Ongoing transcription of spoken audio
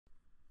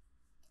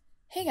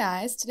Hey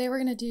guys, today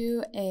we're going to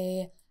do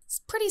a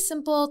pretty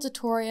simple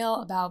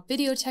tutorial about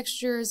video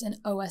textures in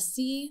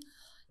OSC.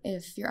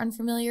 If you're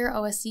unfamiliar,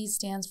 OSC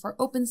stands for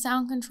Open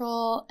Sound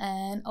Control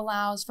and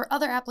allows for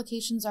other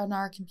applications on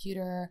our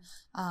computer,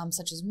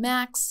 such as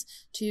Macs,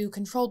 to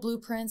control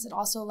blueprints. It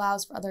also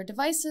allows for other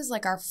devices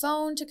like our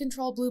phone to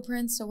control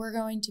blueprints. So we're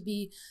going to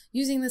be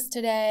using this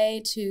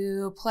today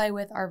to play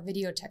with our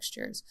video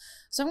textures.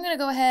 So I'm going to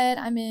go ahead,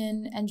 I'm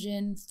in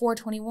Engine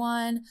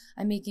 421.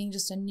 I'm making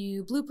just a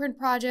new blueprint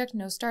project,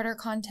 no starter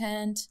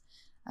content.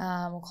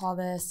 We'll call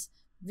this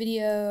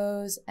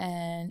Videos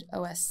and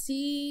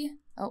OSC.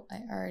 Oh,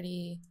 I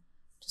already,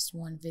 just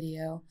one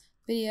video.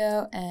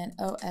 Video and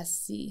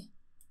OSC.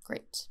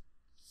 Great.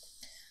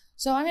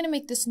 So I'm going to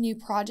make this new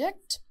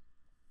project.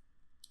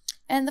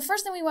 And the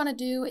first thing we want to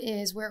do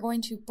is we're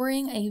going to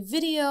bring a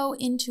video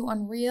into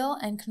Unreal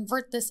and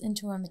convert this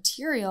into a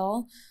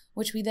material,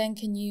 which we then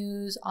can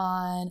use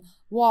on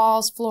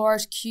walls,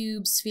 floors,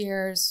 cubes,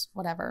 spheres,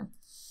 whatever.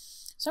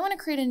 So I'm going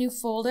to create a new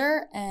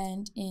folder,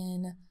 and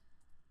in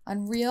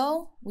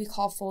Unreal, we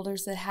call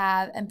folders that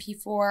have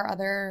MP4,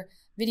 other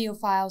video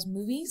files,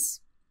 movies.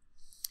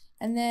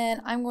 And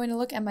then I'm going to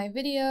look at my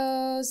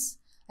videos.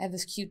 I have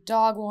this cute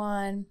dog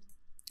one.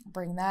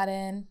 Bring that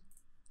in.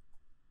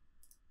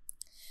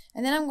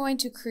 And then I'm going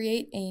to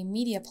create a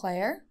media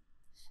player.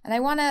 And I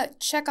want to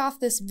check off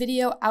this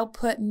video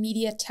output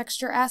media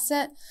texture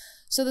asset.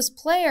 So this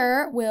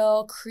player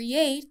will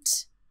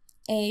create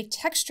a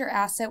texture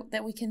asset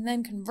that we can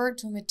then convert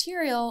to a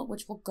material,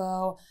 which will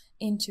go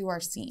into our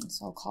scene.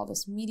 So I'll call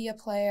this media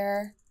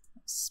player,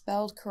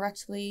 spelled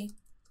correctly.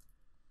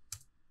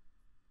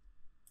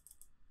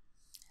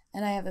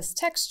 And I have this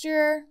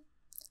texture,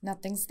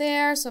 nothing's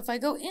there. So if I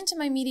go into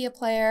my media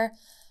player,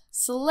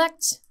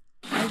 select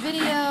my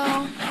video,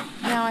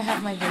 now I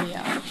have my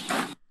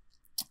video.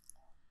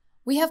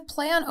 We have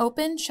play on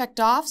open checked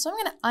off, so I'm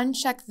going to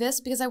uncheck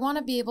this because I want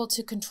to be able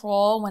to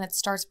control when it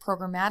starts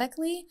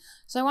programmatically.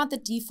 So I want the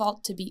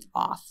default to be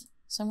off.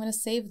 So I'm going to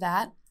save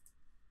that.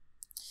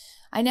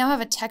 I now have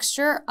a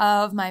texture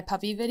of my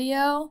puppy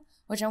video,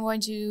 which I'm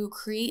going to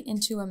create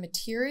into a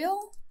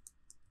material.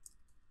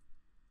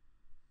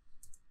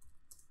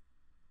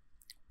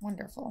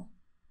 Wonderful.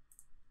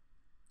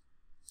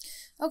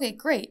 Okay,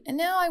 great. And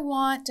now I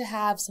want to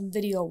have some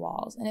video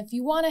walls. And if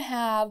you want to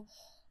have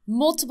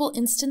multiple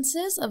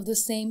instances of the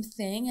same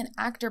thing, an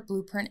actor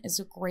blueprint is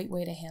a great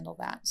way to handle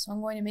that. So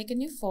I'm going to make a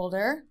new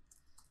folder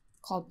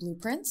called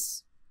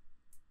Blueprints.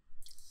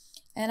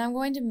 And I'm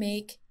going to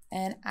make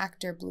an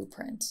actor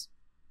blueprint.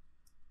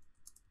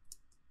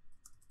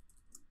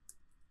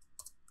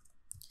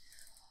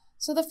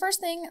 So the first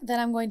thing that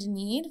I'm going to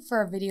need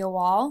for a video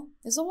wall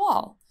is a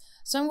wall.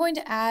 So I'm going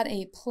to add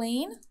a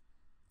plane.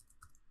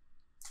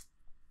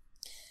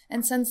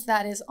 And since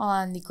that is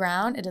on the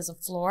ground, it is a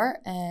floor,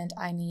 and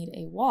I need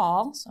a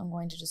wall, so I'm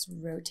going to just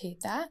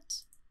rotate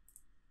that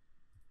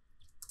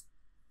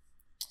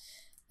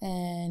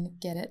and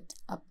get it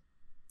up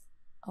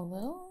a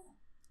little.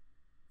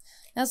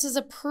 Now this is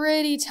a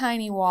pretty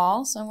tiny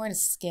wall, so I'm going to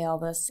scale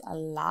this a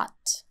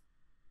lot.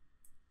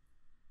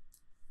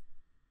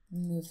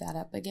 Move that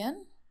up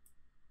again.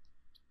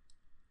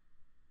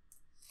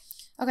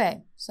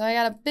 Okay, so I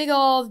got a big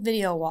old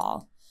video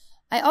wall.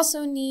 I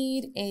also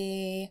need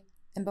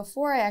and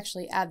before I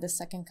actually add the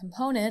second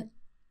component,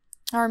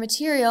 our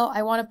material,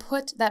 I want to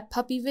put that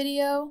puppy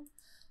video,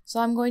 so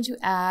I'm going to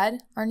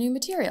add our new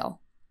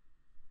material.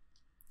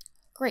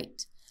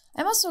 Great.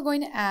 I'm also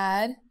going to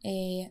add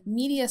a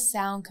media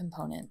sound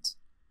component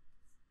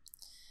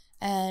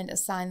and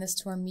assign this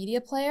to our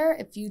media player.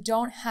 If you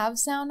don't have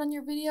sound on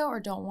your video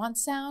or don't want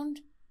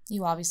sound,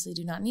 you obviously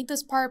do not need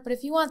this part, but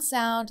if you want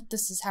sound,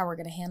 this is how we're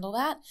going to handle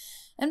that.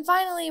 And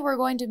finally, we're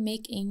going to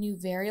make a new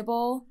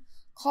variable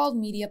called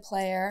media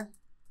player.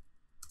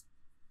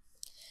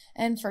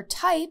 And for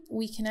type,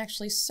 we can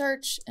actually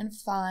search and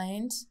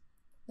find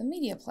the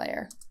media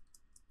player.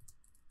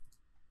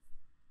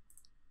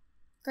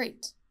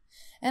 Great.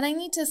 And I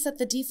need to set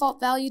the default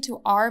value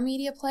to our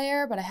media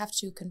player, but I have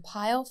to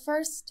compile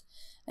first.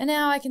 And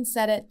now I can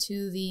set it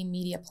to the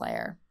media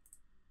player.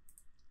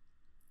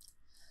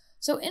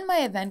 So in my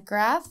event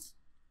graph,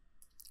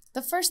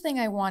 the first thing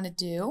I want to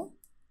do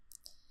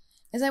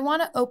is I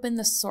want to open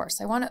the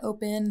source. I want to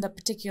open the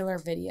particular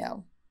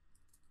video.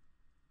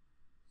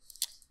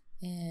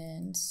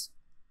 And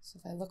so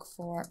if I look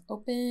for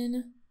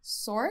open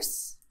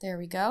source, there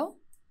we go.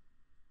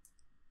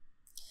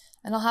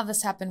 And I'll have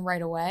this happen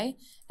right away.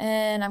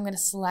 And I'm going to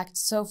select,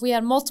 so if we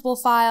had multiple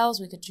files,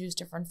 we could choose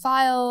different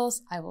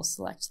files. I will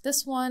select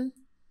this one.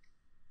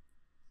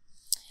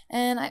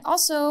 And I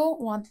also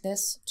want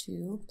this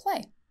to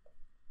play.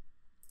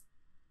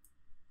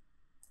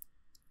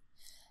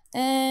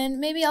 And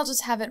maybe I'll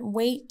just have it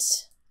wait.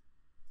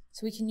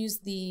 So we can use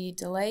the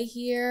delay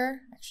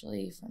here,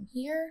 actually from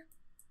here.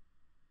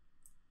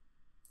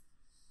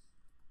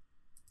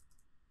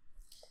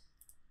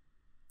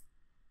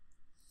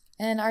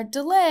 And our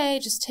delay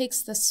just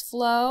takes this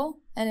flow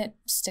and it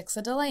sticks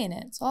a delay in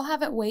it. So I'll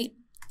have it wait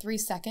 3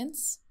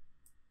 seconds.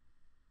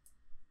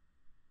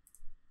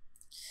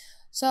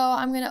 So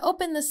I'm going to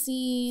open the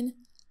scene.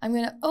 I'm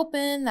going to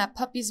open that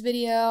puppy's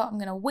video. I'm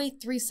going to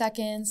wait 3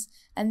 seconds,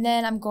 and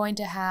then I'm going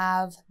to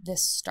have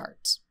this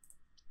start.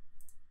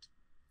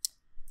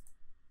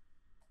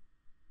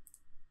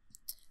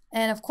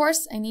 And of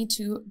course, I need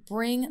to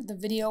bring the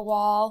video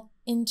wall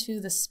into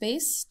the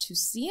space to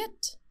see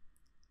it.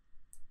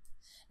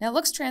 Now it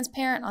looks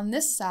transparent on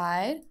this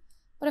side,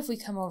 but if we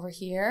come over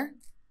here,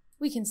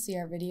 we can see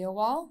our video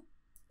wall,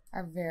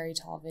 our very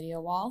tall video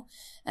wall.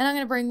 And I'm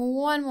going to bring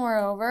one more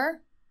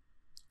over,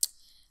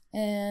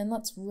 and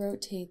let's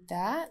rotate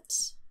that.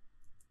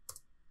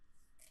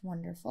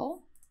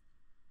 Wonderful.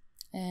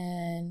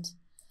 And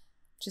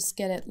just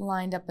get it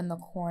lined up in the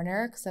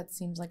corner because that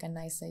seems like a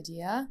nice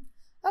idea.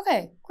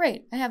 Okay,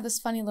 great. I have this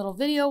funny little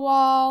video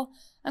wall.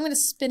 I'm going to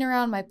spin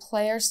around my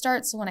player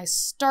start. So when I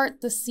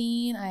start the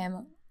scene, I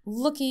am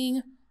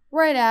looking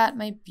right at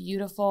my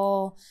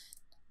beautiful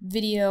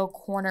video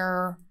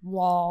corner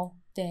wall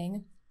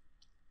thing.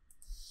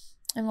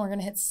 And we're going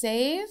to hit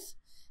save.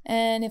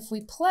 And if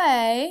we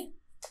play,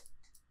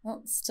 oh,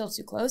 it's still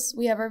too close.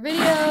 We have our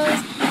videos.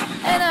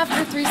 And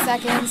after 3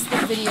 seconds, the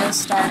videos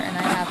start and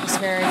I have this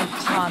very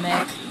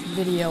comic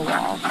video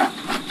wall.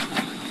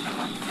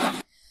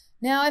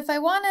 Now, if I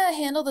want to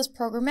handle this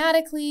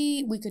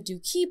programmatically, we could do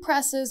key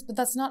presses, but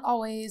that's not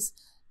always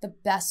the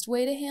best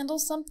way to handle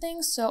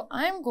something. So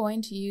I'm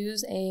going to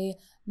use a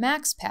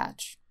Max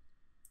patch.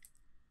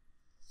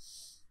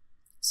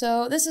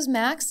 So this is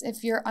Max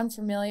if you're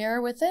unfamiliar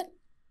with it.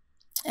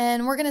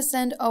 And we're going to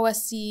send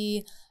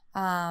OSC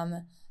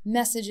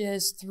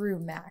messages through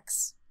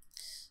Max.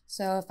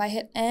 So if I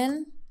hit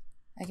N,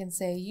 I can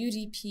say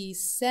UDP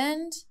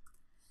send.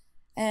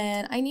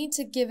 And I need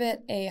to give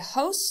it a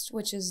host,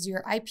 which is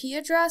your IP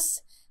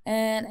address,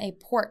 and a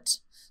port.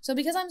 So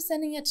because I'm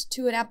sending it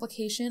to an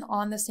application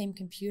on the same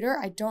computer,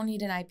 I don't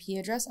need an IP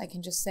address. I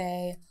can just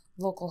say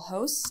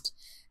localhost.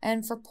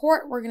 And for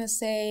port, we're going to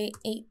say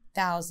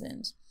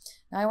 8000.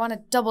 Now I want to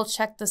double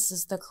check this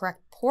is the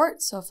correct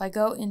port. So if I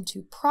go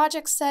into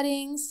project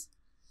settings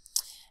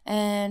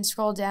and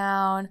scroll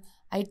down,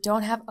 I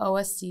don't have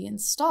OSC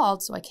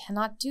installed, so I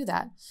cannot do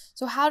that.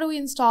 So how do we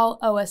install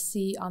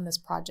OSC on this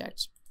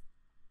project?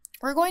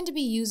 We're going to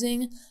be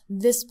using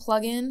this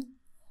plugin,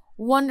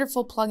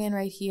 wonderful plugin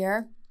right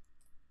here.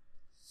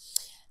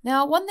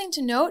 Now, one thing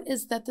to note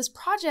is that this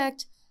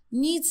project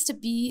needs to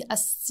be a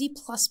C++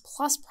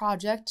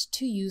 project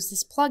to use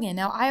this plugin.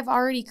 Now, I've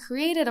already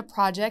created a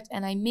project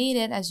and I made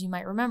it, as you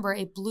might remember,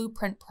 a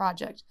blueprint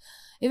project.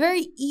 A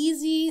very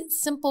easy,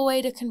 simple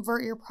way to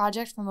convert your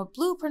project from a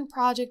blueprint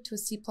project to a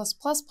C++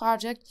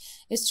 project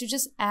is to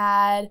just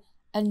add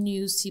a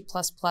new C++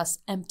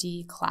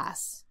 empty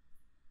class.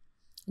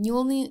 You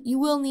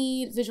will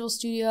need Visual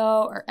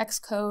Studio or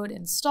Xcode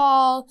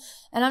installed,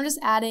 and I'm just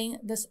adding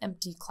this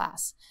empty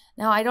class.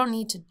 Now I don't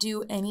need to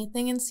do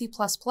anything in C++,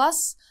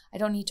 I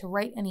don't need to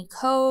write any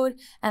code,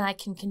 and I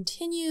can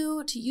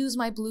continue to use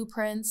my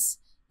blueprints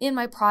in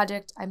my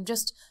project. I'm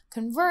just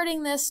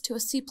converting this to a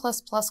C++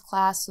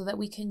 class so that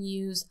we can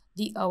use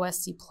the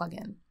OSC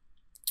plugin.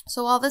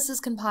 So while this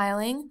is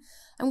compiling,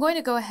 I'm going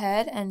to go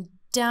ahead and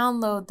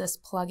download this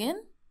plugin.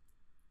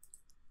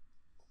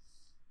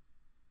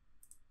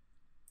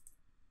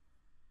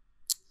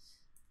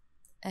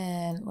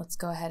 And let's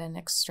go ahead and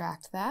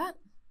extract that.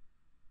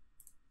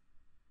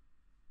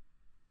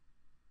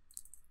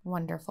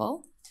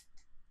 Wonderful.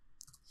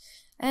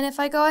 And if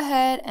I go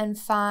ahead and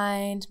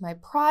find my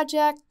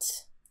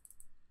project,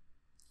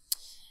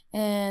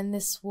 and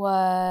this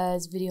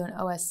was video in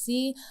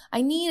OSC,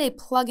 I need a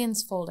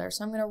plugins folder.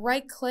 So I'm going to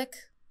right click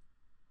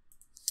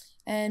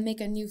and make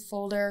a new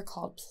folder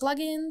called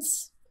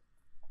plugins.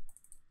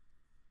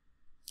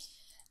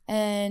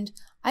 And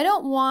I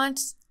don't want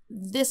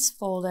this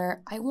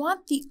folder, I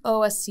want the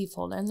OSC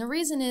folder. And the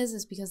reason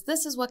is because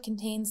this is what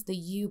contains the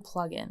U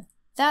plugin.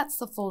 That's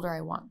the folder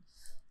I want.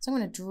 So I'm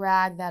going to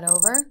drag that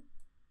over.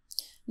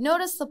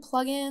 Notice the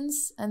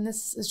plugins, and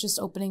this is just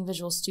opening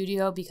Visual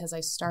Studio because I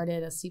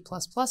started a C++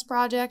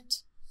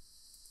 project.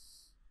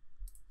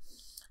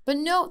 But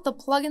note the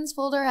plugins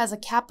folder has a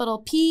capital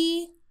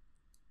P.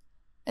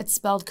 It's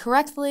spelled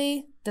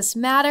correctly. This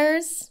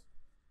matters.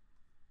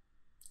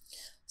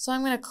 So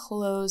I'm going to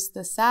close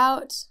this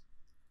out.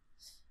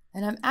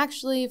 And I'm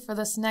actually, for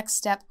this next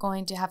step,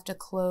 going to have to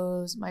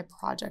close my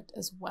project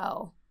as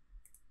well.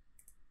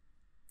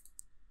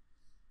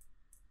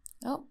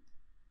 Oh,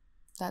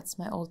 that's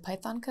my old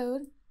Python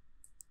code.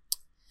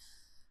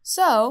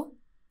 So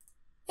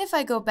if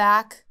I go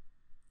back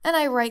and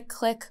I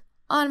right-click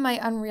on my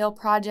Unreal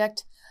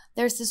project,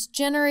 there's this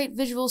Generate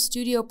Visual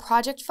Studio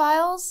project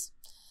files.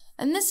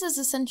 And this is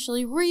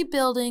essentially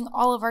rebuilding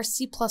all of our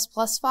C++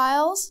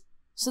 files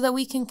so that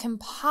we can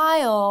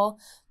compile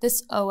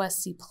this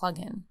OSC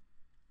plugin.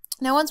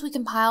 Now, once we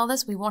compile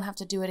this, we won't have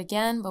to do it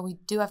again, but we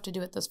do have to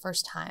do it this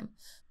first time.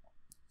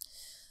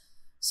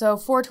 So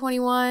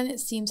 421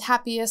 seems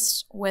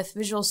happiest with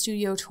Visual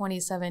Studio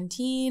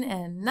 2017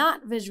 and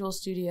not Visual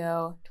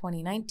Studio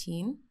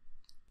 2019.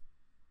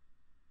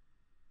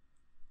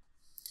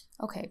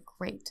 Okay,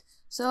 great.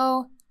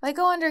 So If I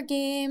go under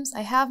games,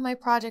 I have my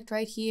project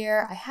right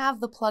here. I have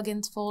the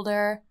plugins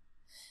folder,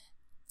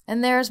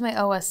 and there's my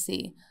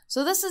OSC.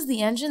 So this is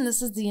the engine.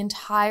 This is the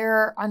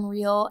entire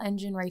Unreal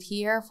Engine right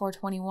here,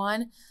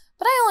 421,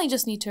 but I only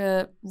just need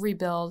to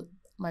rebuild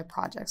my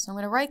project. So I'm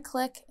going to right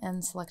click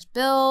and select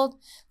build.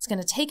 It's going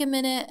to take a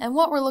minute, and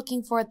what we're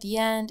looking for at the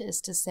end is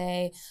to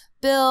say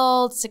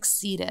build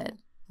succeeded.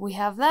 If we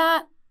have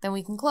that, then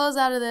we can close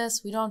out of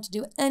this. We don't have to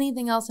do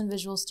anything else in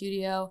Visual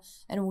Studio,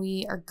 and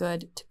we are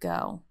good to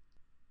go.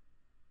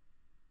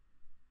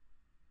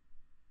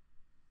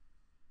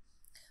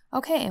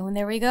 Okay, and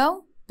there we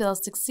go.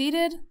 Build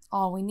succeeded,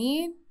 all we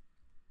need.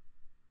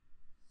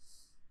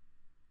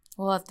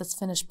 We'll let this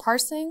finish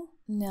parsing.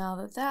 Now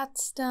that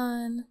that's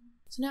done,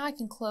 so now I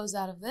can close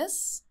out of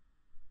this.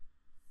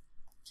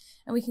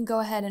 And we can go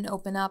ahead and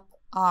open up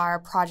our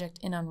project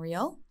in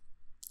Unreal.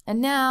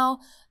 And now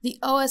the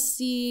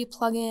OSC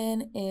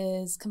plugin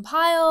is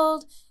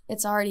compiled,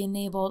 it's already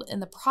enabled in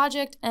the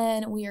project,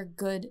 and we are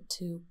good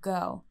to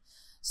go.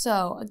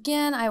 So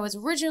again, I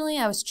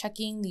was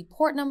checking the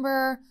port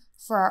number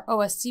for our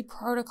OSC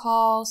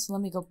protocol. So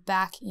let me go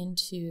back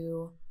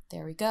into,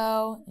 there we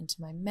go, into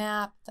my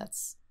map.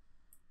 That's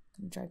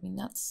gonna drive me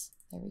nuts.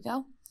 There we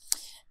go.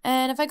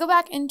 And if I go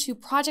back into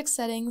project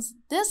settings,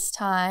 this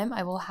time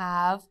I will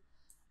have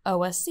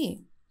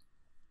OSC.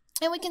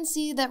 And we can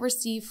see that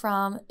receive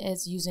from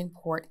is using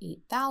port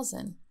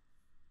 8000.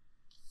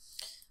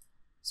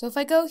 So if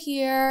I go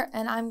here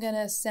and I'm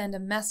gonna send a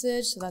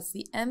message, so that's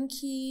the M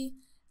key,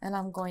 and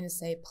I'm going to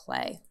say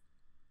play.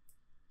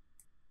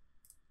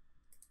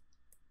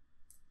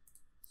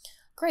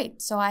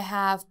 Great, so I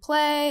have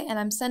play, and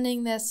I'm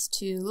sending this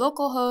to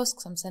localhost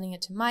because I'm sending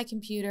it to my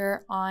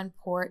computer on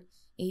port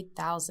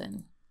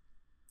 8000.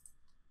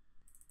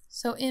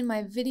 So in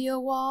my video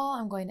wall,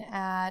 I'm going to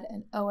add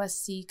an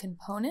OSC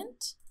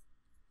component.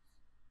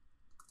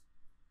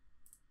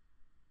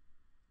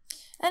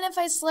 And if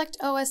I select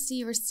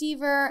OSC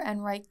receiver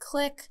and right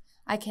click,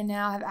 I can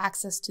now have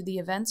access to the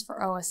events for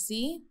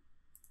OSC.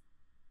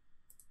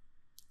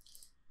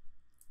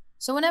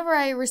 So whenever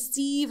I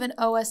receive an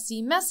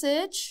OSC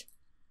message,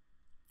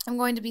 I'm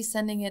going to be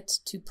sending it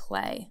to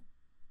play.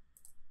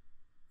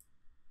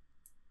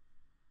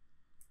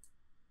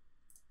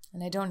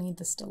 And I don't need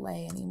this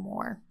delay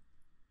anymore.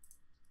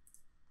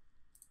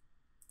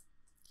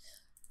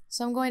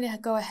 So I'm going to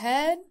go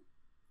ahead.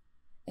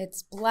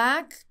 It's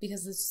black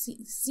because the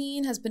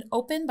scene has been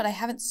open, but I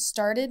haven't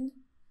started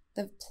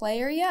the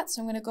player yet.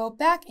 So I'm going to go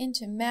back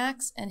into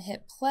Max and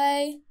hit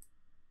play.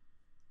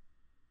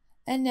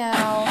 And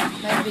now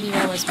my video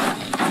is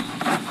playing.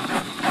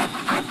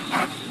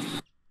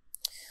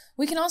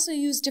 We can also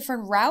use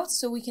different routes,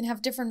 so we can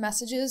have different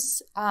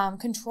messages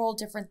control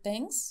different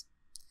things.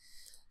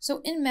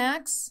 So in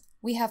Max,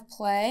 we have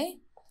play.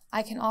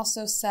 I can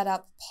also set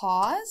up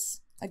pause.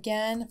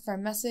 Again, for a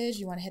message,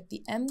 you want to hit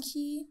the M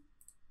key.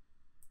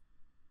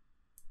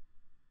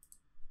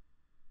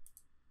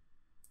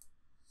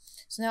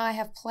 So now I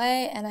have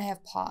play and I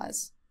have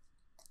pause.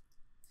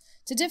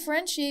 To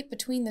differentiate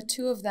between the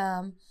two of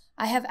them,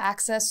 I have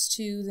access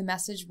to the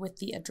message with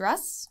the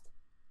address.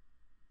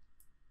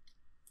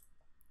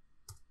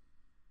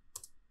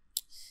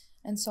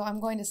 And so I'm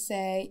going to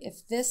say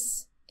if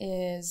this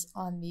is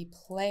on the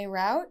play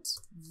route,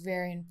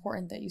 very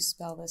important that you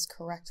spell this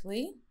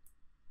correctly.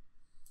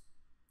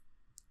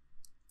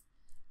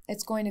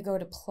 It's going to go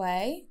to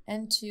play,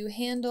 and to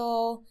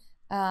handle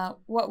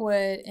what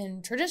would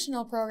in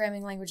traditional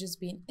programming languages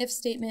be an if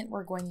statement,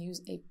 we're going to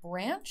use a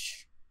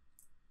branch.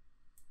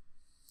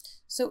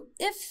 So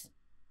if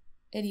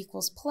it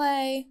equals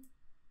play,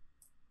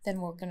 then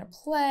we're going to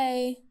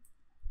play.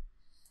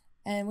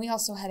 And we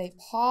also had a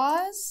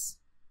pause.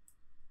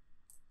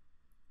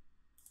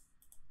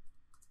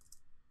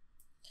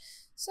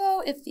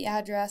 So if the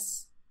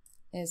address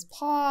is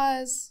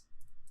pause,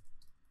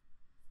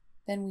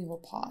 then we will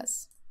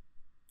pause.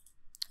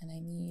 And I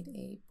need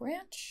a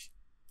branch.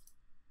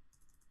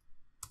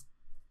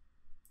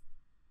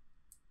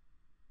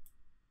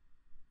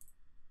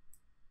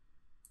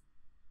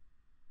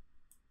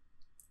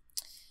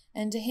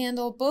 And to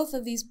handle both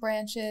of these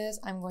branches,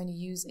 I'm going to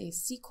use a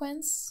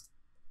sequence.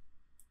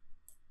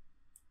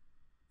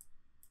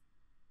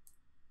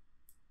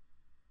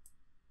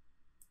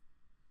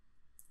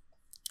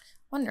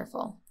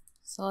 Wonderful.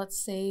 So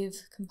let's save,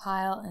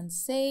 compile, and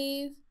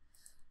save.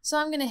 So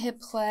I'm going to hit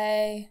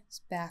play.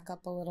 Let's back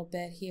up a little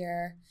bit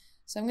here.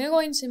 So I'm going to go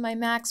into my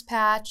Max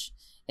patch.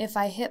 If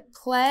I hit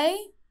play,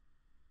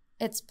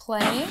 it's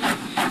playing.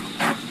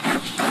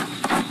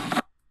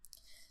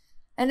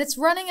 And it's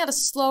running at a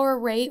slower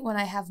rate when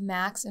I have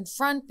Max in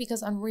front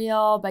because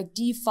Unreal by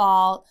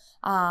default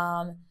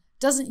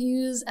doesn't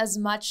use as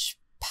much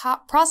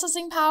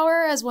processing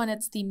power as when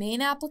it's the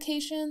main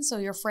application. So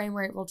your frame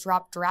rate will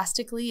drop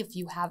drastically if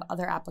you have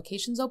other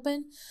applications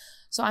open.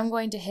 So I'm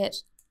going to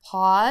hit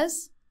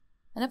pause,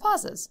 and it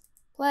pauses.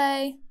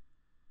 Play.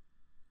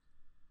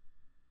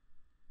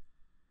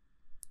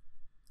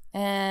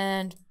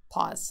 And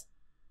pause.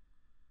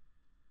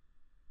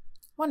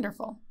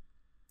 Wonderful.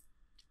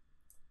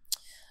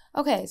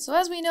 Okay, so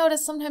as we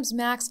noticed, sometimes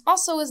Max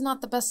also is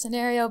not the best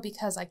scenario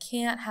because I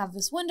can't have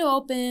this window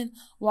open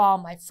while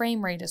my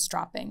frame rate is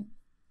dropping.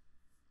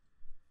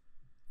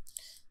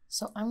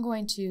 So I'm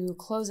going to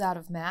close out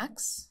of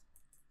Max.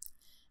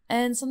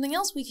 And something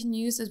else we can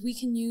use is we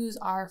can use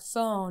our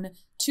phone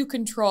to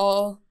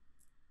control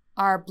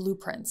our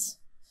blueprints.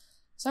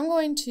 So I'm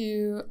going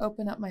to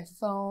open up my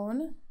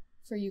phone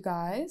for you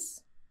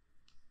guys.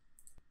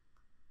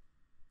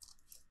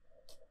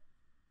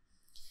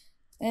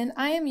 And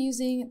I am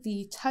using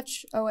the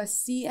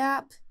TouchOSC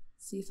app.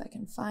 See if I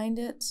can find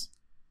it.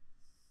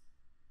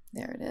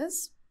 There it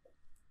is.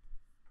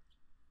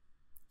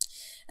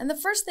 And the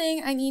first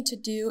thing I need to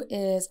do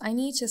is I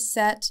need to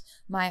set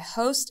my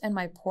host and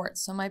my port.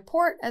 So my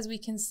port, as we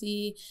can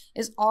see,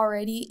 is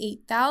already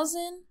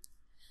 8,000.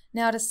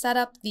 Now to set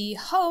up the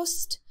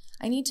host,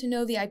 I need to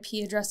know the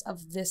IP address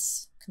of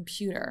this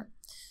computer.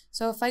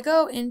 So if I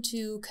go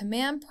into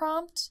command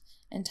prompt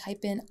and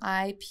type in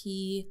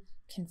IP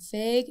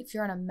config. If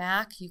you're on a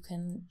Mac, you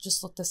can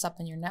just look this up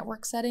in your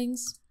network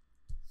settings.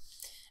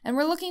 And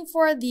we're looking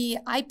for the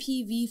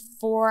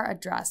IPv4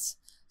 address.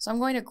 So I'm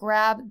going to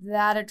grab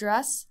that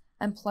address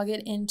and plug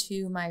it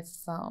into my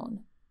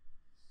phone.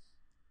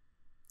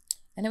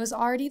 And it was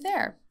already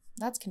there.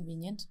 That's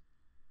convenient.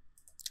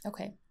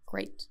 Okay,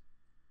 great.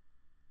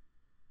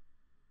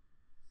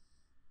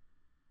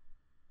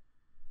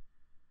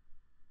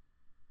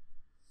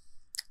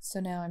 So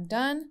now I'm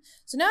done.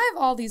 So now I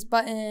have all these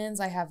buttons,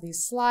 I have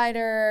these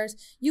sliders.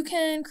 You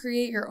can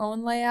create your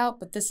own layout,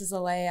 but this is a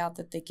layout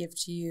that they give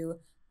to you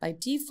by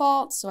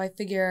default. So I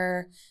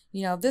figure,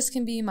 this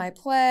can be my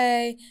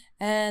play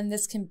and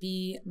this can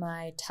be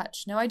my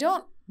touch. Now I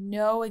don't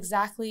know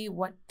exactly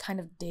what kind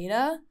of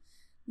data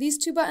these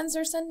two buttons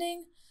are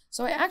sending.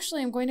 So I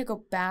actually am going to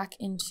go back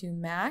into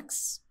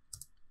Max.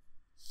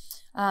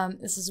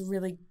 This is a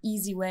really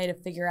easy way to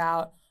figure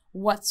out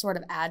what sort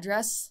of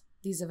address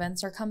these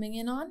events are coming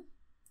in on.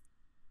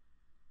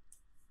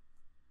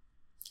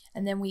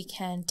 And then we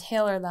can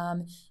tailor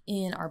them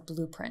in our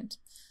blueprint.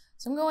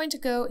 So I'm going to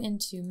go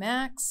into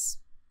Max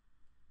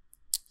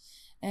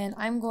and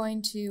I'm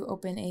going to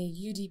open a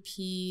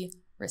UDP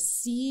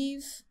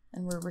receive,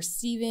 and we're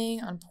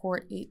receiving on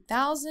port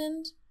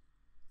 8000.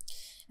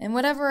 And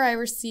whatever I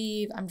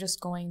receive, I'm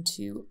just going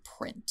to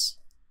print.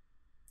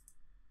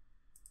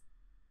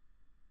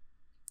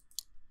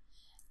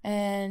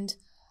 And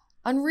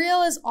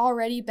Unreal is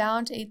already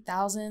bound to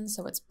 8000,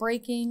 so it's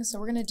breaking. So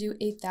we're going to do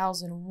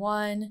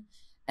 8001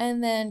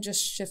 and then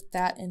just shift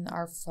that in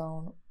our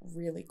phone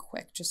really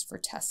quick just for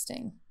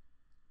testing.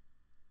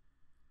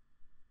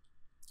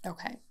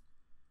 Okay,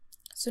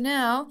 so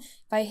now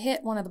if I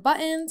hit one of the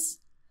buttons,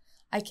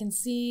 I can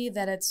see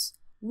that it's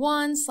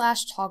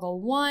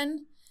 1/toggle1,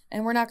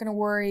 and we're not going to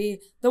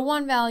worry. The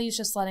 1 value is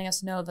just letting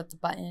us know that the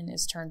button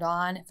is turned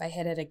on. If I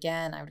hit it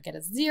again, I would get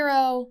a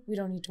 0. We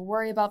don't need to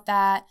worry about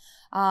that.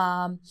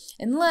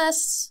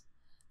 Unless,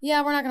 we're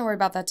not going to worry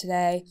about that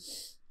today.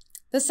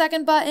 The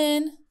second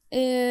button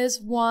is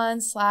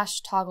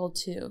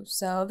 1/toggle2.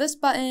 So this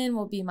button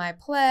will be my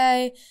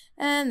play,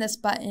 and this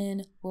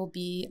button will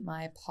be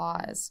my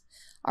pause.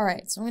 All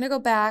right, so I'm going to go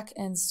back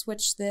and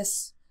switch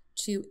this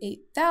to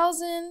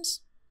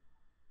 8000.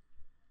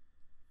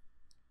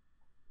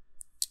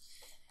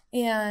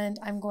 And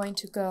I'm going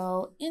to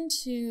go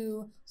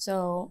into,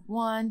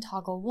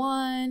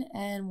 1/toggle1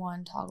 and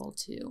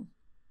 1/toggle2.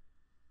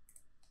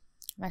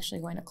 I'm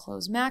actually going to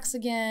close Max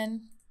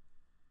again.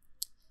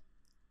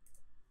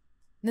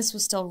 This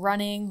was still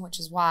running, which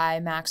is why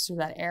Max threw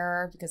that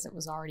error, because it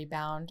was already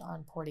bound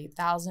on port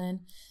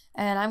 8000.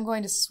 And I'm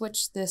going to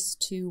switch this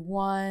to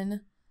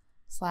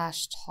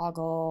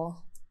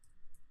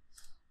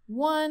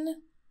 1/toggle1,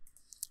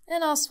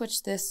 and I'll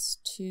switch this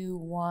to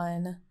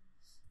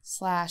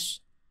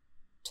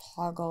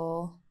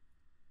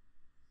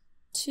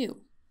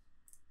 1/toggle2.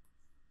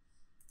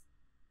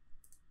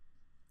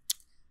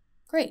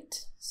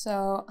 Great,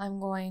 so I'm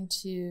going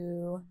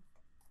to,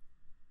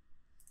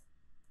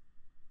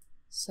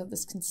 so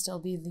this can still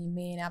be the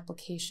main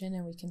application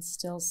and we can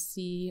still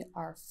see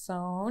our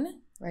phone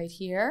right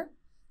here.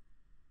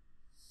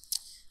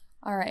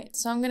 All right,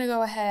 so I'm gonna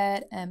go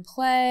ahead and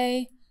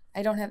play.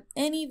 I don't have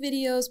any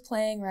videos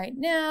playing right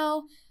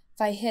now.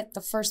 If I hit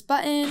the first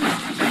button,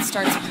 it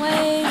starts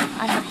playing.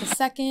 I hit the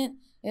second,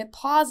 it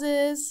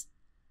pauses.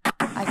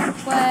 I can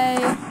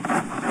play,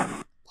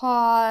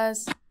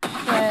 pause,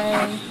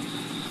 play,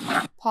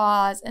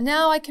 pause, and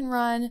now I can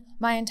run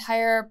my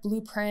entire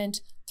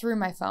blueprint through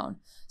my phone.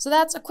 So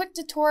that's a quick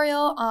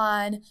tutorial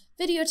on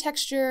video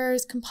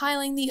textures,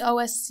 compiling the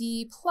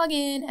OSC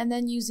plugin, and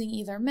then using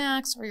either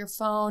Max or your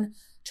phone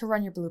to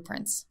run your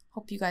blueprints.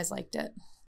 Hope you guys liked it.